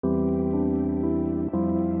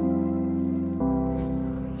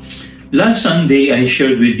Last Sunday, I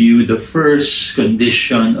shared with you the first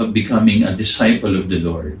condition of becoming a disciple of the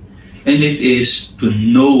Lord, and it is to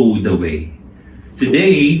know the way.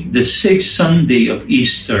 Today, the sixth Sunday of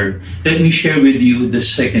Easter, let me share with you the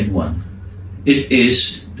second one. It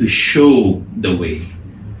is to show the way.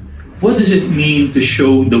 What does it mean to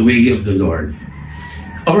show the way of the Lord?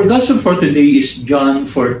 Our gospel for today is John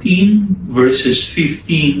 14, verses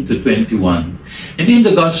 15 to 21. And in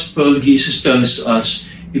the gospel, Jesus tells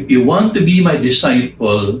us, if you want to be my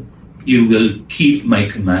disciple, you will keep my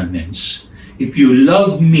commandments. If you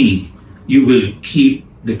love me, you will keep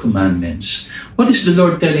the commandments. What is the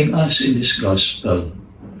Lord telling us in this gospel?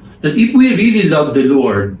 That if we really love the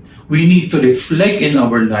Lord, we need to reflect in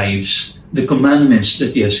our lives the commandments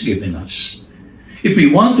that He has given us. If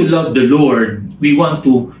we want to love the Lord, we want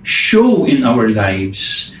to show in our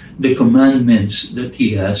lives the commandments that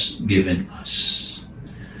He has given us.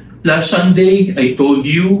 Last Sunday, I told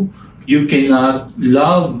you, you cannot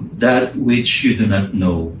love that which you do not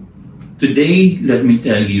know. Today, let me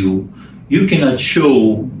tell you, you cannot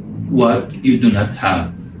show what you do not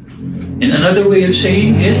have. And another way of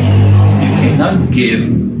saying it, you cannot give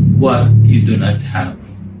what you do not have.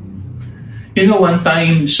 You know, one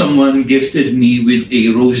time someone gifted me with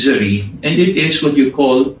a rosary, and it is what you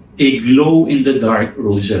call a glow-in-the-dark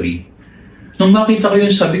rosary. Nung makita ko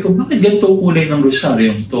yun, sabi ko, bakit ganito kulay ng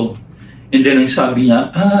rosaryong to? And then ang sabi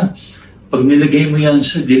niya, pag nilagay mo yan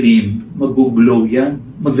sa dilim, mag-glow yan,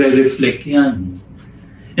 magre-reflect yan.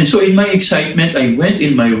 And so in my excitement, I went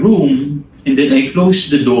in my room, and then I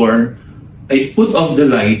closed the door, I put off the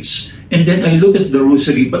lights, and then I looked at the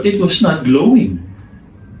rosary, but it was not glowing.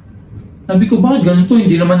 Sabi ko, bakit ganito?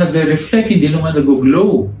 Hindi naman nagre-reflect, hindi naman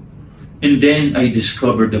nag-glow. And then I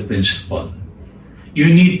discovered the principle. You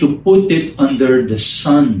need to put it under the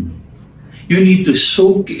sun. You need to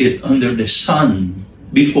soak it under the sun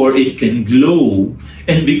before it can glow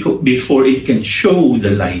and before it can show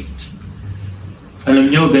the light. Alam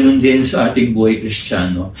nyo, ganun din sa ating buhay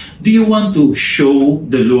Kristiyano. Do you want to show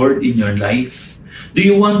the Lord in your life? Do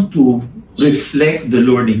you want to reflect the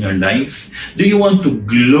Lord in your life? Do you want to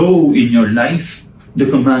glow in your life the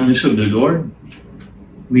commandments of the Lord?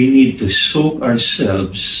 We need to soak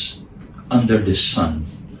ourselves under the sun.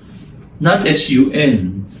 Not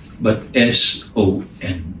S-U-N, but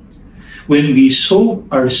S-O-N. When we soak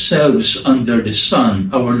ourselves under the sun,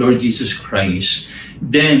 our Lord Jesus Christ,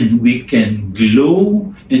 then we can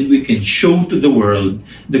glow and we can show to the world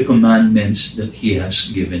the commandments that He has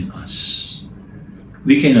given us.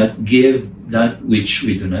 We cannot give that which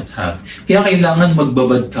we do not have. Kaya kailangan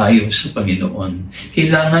magbabad tayo sa Panginoon.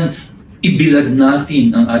 Kailangan ibilad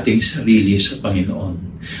natin ang ating sarili sa Panginoon.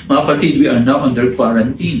 Mga kapatid, we are now under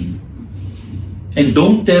quarantine. And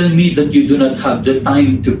don't tell me that you do not have the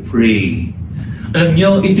time to pray. Alam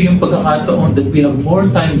niyo, ito yung pagkakataon that we have more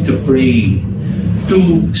time to pray,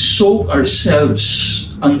 to soak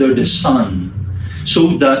ourselves under the sun,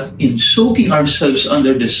 so that in soaking ourselves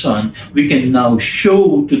under the sun, we can now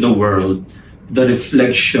show to the world the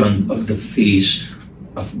reflection of the face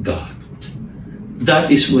of God.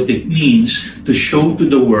 That is what it means to show to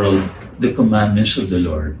the world the commandments of the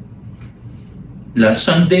Lord. Last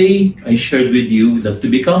Sunday, I shared with you that to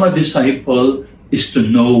become a disciple is to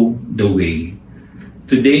know the way.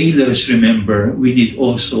 Today, let us remember, we need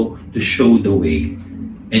also to show the way.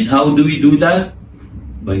 And how do we do that?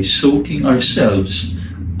 By soaking ourselves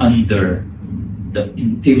under the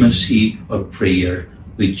intimacy of prayer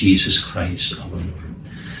with Jesus Christ our Lord.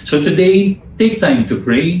 So today, take time to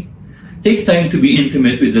pray. Take time to be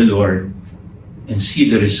intimate with the Lord and see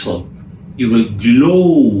the result. You will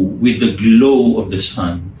glow with the glow of the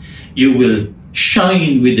sun. You will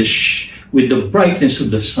shine with the brightness of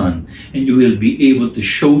the sun, and you will be able to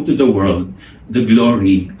show to the world the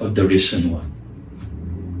glory of the risen one.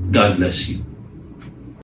 God bless you.